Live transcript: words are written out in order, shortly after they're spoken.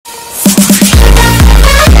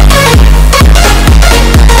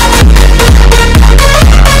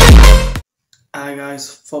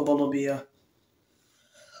football will be here.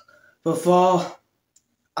 Before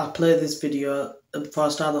I play this video, and before I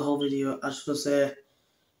start the whole video, I just want to say,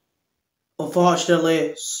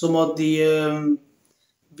 unfortunately, some of the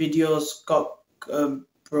videos got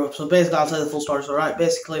broke. So basically, I'll tell you the full story. So right,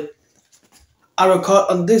 basically, I record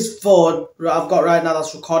on this phone I've got right now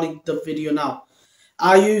that's recording the video now.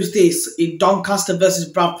 I use this in Doncaster versus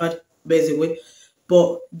Bradford, basically.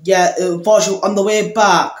 But yeah, unfortunately, on the way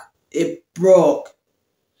back, it broke.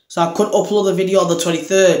 So I couldn't upload the video on the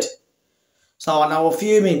 23rd. So I was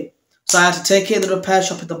fuming. So I had to take it to the repair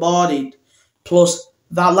shop in the morning. Plus,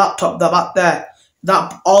 that laptop that back there,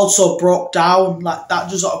 that also broke down. Like, that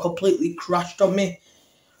just sort of completely crashed on me.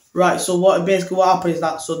 Right, so what happened is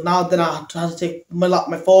that, so now then I had to take my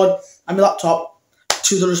phone and my laptop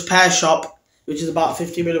to the repair shop, which is about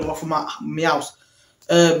 15 minutes off from my house.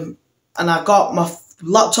 And I got my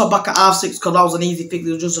laptop back at 6:30 because that was an easy fix.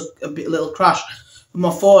 It was just a little crash. With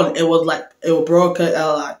my phone, it was broken.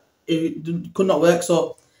 It could not work.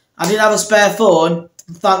 So I didn't have a spare phone.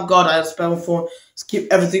 Thank God I had a spare phone. Just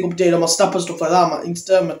keep everything updated on my Snap and stuff like that, my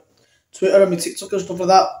Insta, my Twitter, and my TikTok and stuff like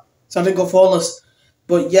that. So I didn't go phoneless.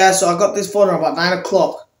 But yeah, so I got this phone around about 9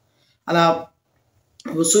 o'clock, and I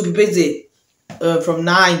was super busy from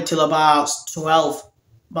 9 till about 12.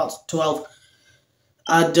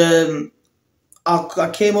 And I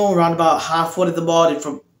came home around about 1:30 in the morning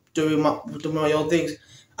from doing my own things,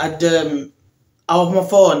 and I opened my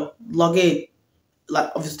phone, log in,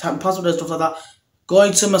 like obviously typing password and stuff like that,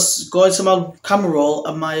 going to my camera roll,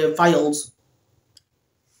 and my files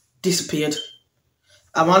disappeared.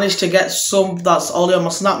 I managed to get some that's only on my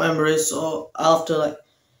Snap memories, so I'll have to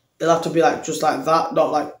it'll have to be just like that,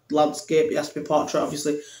 not like landscape. It has to be portrait,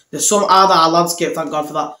 obviously. There's some other landscape, thank God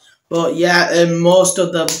for that. But yeah, most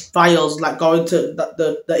of the files, like going to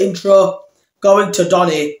the intro, going to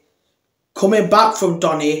Donny, coming back from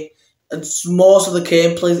Donny, and most of the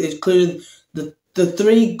gameplays, including the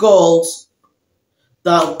 3 goals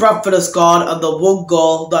that Bradford has scored and the 1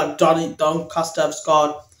 goal that Doncaster have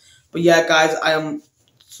scored. But yeah, guys, I am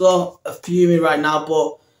so fuming right now,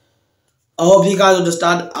 but I hope you guys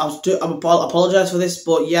understand. I apologize for this,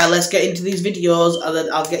 but yeah, let's get into these videos, and then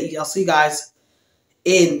I'll see you guys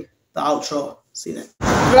in the outro. See you then.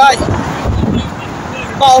 Right,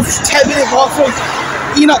 about 10 minutes walk from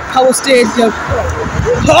Enoch Power Stadium.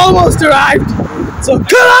 Almost arrived. So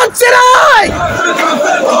come on tonight!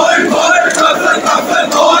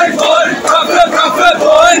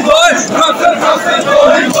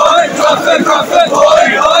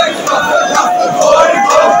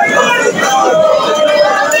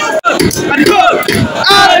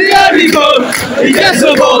 And he goes, he gets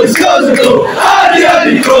the ball, he scores the goal,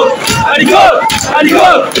 and he goes, and he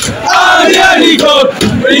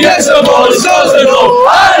gets the ball, he scores the goal,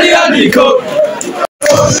 and he goes.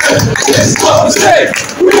 Let's go, say,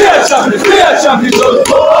 we are champions of the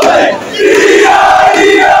ball, hey,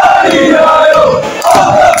 E-I-E-I-E-I-O,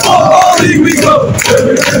 all the football league we go,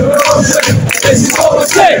 let's go,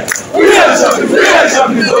 say, we are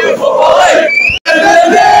champions of the ball, hey,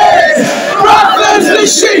 Bradford's the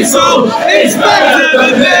shit, so it's better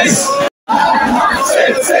than this.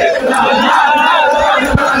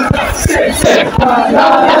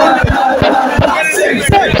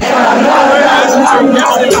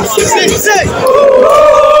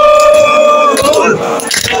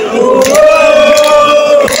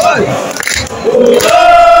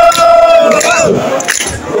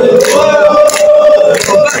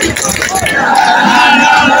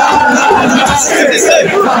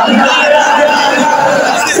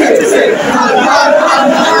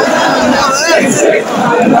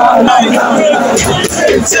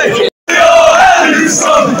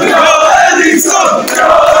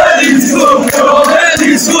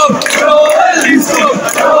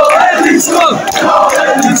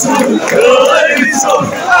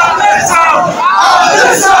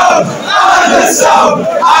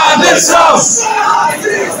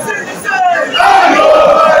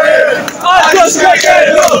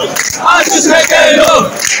 I just can't get enough.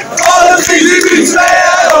 All the things you can say,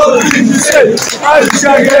 all the things you say. I just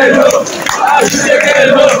can't get enough. I just can't get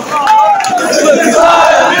enough. Because I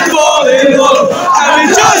have been falling in love, and we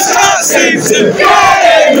just can't seem to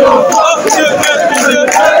get enough.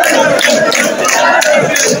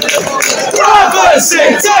 Brother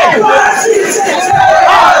City, I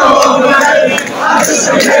don't want to hate. I just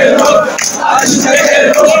can't get enough. I just can't get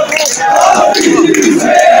enough. All the things you can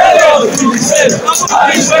say, all the things you say.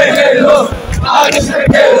 I just can't get enough. I just can't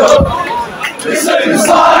get enough. It's like the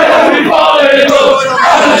side I've been falling in love, and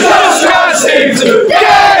I just can't seem to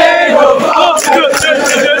get enough.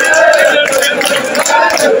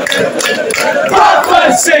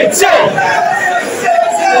 Brother City.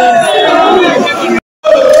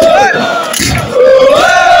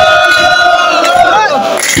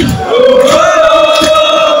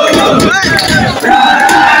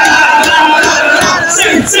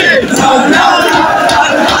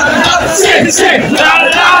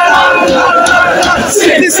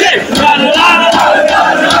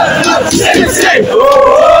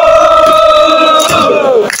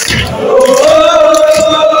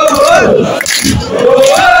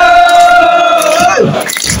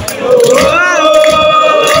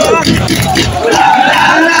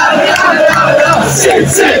 Sing,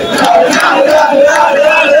 sing, la la la la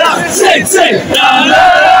la la. Sing, sing, la la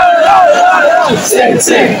la la la la. Sing,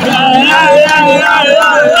 sing, la la la la la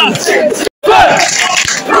la. Sing, sing.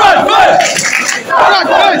 Bradford!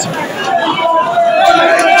 Bradford!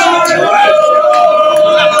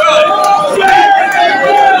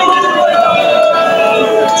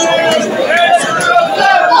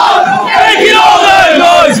 Taking all the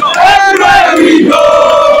noise everywhere we go.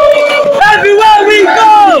 Everywhere we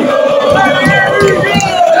go.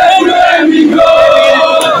 Everywhere we go.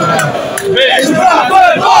 It's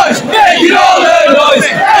Bradford boys making all the noise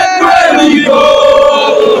everywhere we go.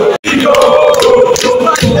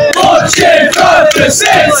 Watching from the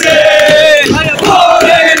city,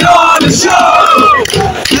 putting on the show.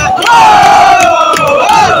 Oh,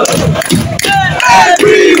 oh.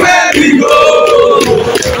 Everywhere we go,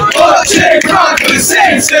 watching from the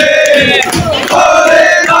city,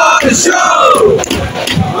 putting on the show.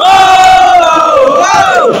 Oh,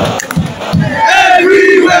 oh.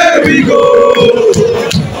 Everywhere we go,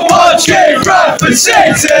 watching from the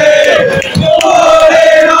city,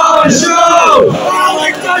 putting on the show.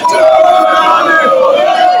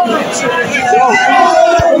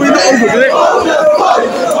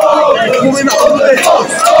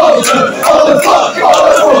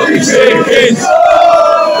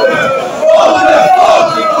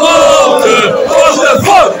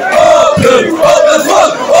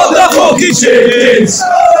 Chickens.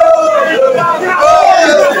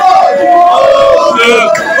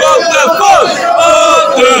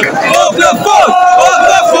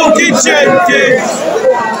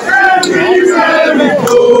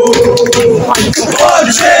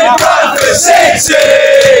 Watching Bradford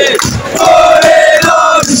City, putting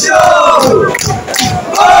on the show.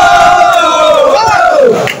 Oh, oh.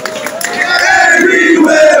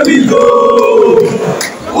 Everywhere we go,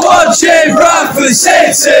 watching Bradford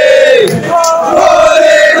City,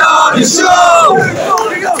 putting on the show.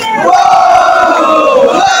 Oh,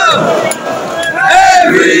 oh.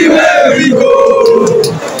 Everywhere we go,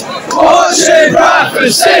 watching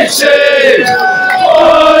Bradford City,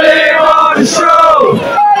 putting on the show.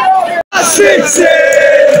 City,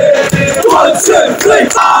 1, 2, 3.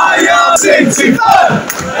 I am 65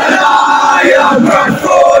 and I am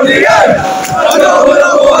Bradford the end. I know what I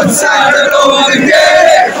want and I know what I get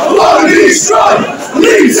it. I want to be strong,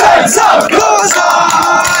 lead heads up, cause I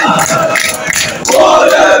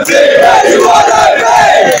wanna be where you wanna be.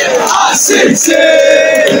 I City,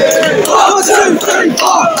 1, 2, 3, 4.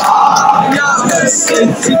 I am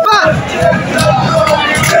 65.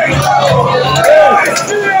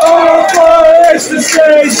 It's the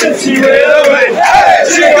same city way away. Hey,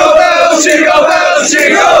 jingle bells, jingle bells,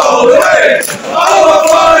 jingle all the way. All I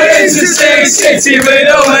want is the same city way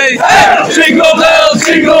away. Hey, jingle bells,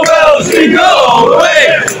 jingle bells, jingle all the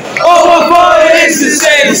way. All I want is the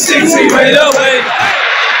same city way away.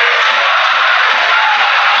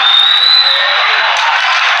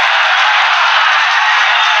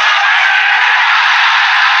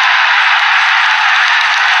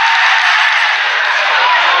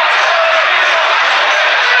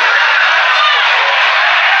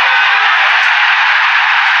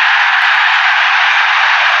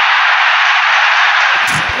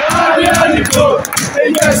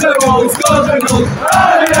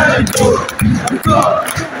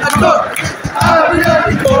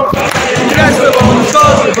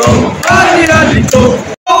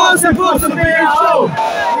 You're supposed to be at home.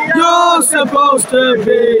 You're supposed to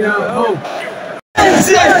be at home.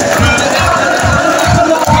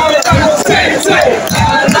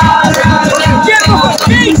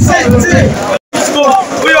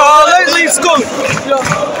 We are lately school.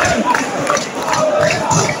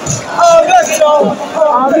 Oh, that's so.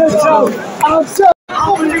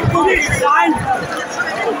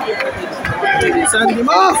 Send him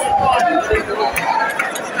off.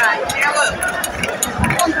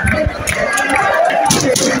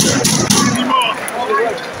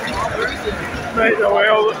 Mate, no way.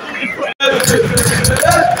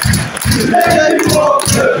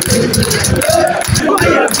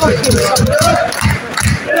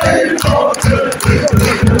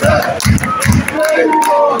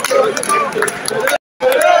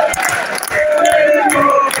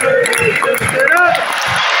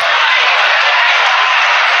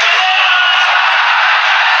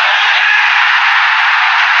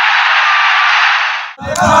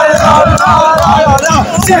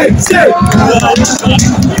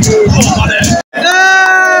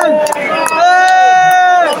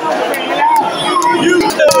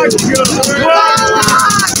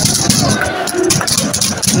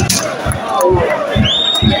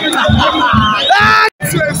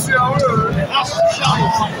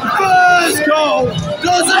 Let's go!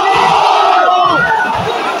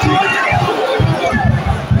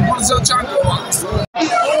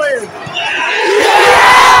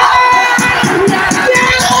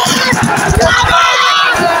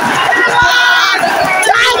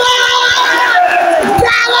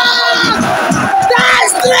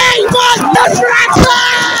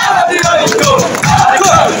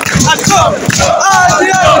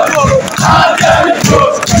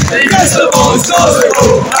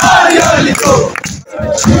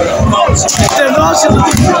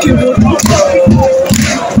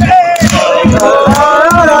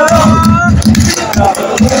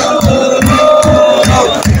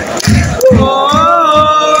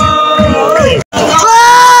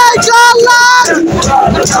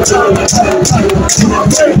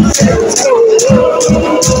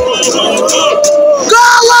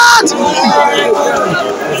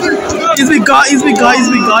 He's been got.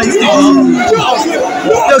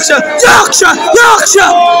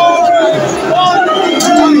 Yorkshire!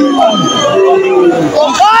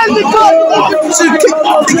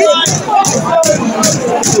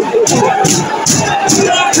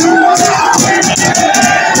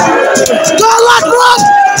 Go, lad, run!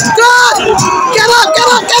 God! Get up!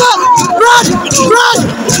 Run!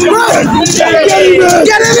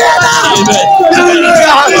 Get in here now!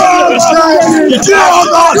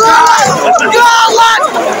 Go, lad!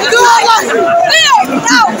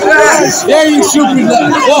 Yeah, you stupid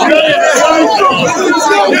lad.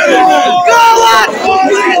 Go, lad!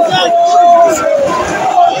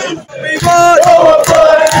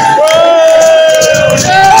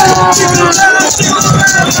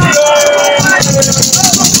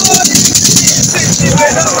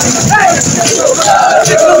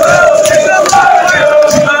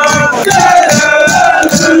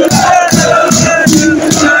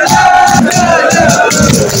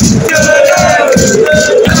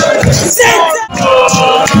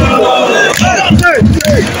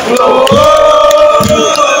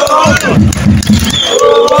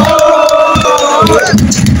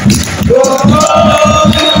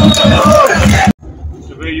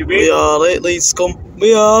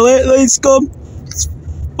 We are lately scum.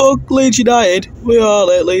 Fuck Leeds United. We are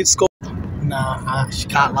lately scum. Nah, I actually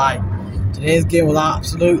can't lie. Today's game was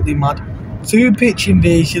absolutely mad. 2 pitch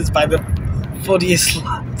invasions by the funniest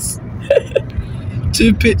lads.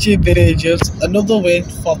 2 pitch invasions. Another win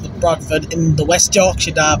for the Bradford in the West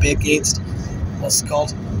Yorkshire derby against what's it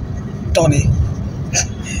called?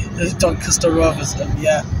 Doncaster Rovers. And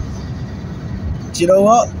yeah. Do you know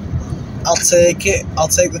what? I'll take it. I'll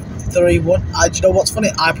take the 3-1. Do you know what's funny?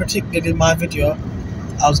 I predicted in my video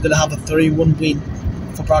I was going to have a 3-1 win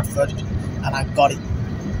for Bradford, and I got it.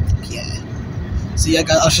 Yeah. So yeah,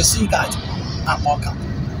 guys, I shall see you guys at Morecamp.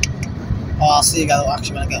 Or I'll see you guys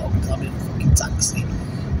actually when I get home, because I'm in a fucking taxi.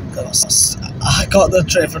 I got the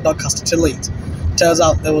train from Doncaster to Leeds. Turns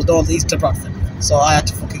out there was no Leeds to Bradford, so I had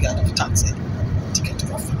to fucking get another taxi to get to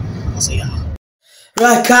Bradford. I'll see you.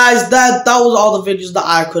 Right, guys, that was all the videos that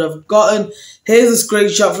I could have gotten. Here's a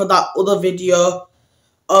screenshot from that other video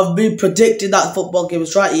of me predicting that football game.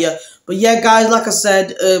 It's right here. But yeah, guys, like I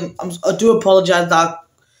said, I do apologise that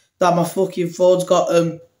my fucking phone's got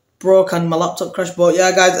broke and my laptop crashed. But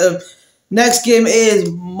yeah, guys, next game is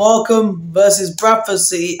Morecambe versus Bradford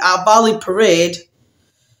City at Valley Parade.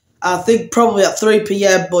 I think probably at 3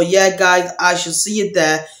 PM. But yeah, guys, I shall see you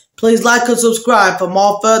there. Please like and subscribe for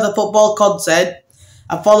more further football content.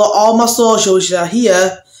 And follow all my socials, which are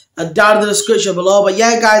here and down in the description below. But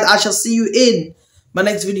yeah, guys, I shall see you in my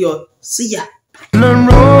next video. See ya.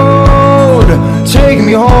 Road, take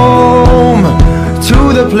me home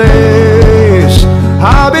to the place.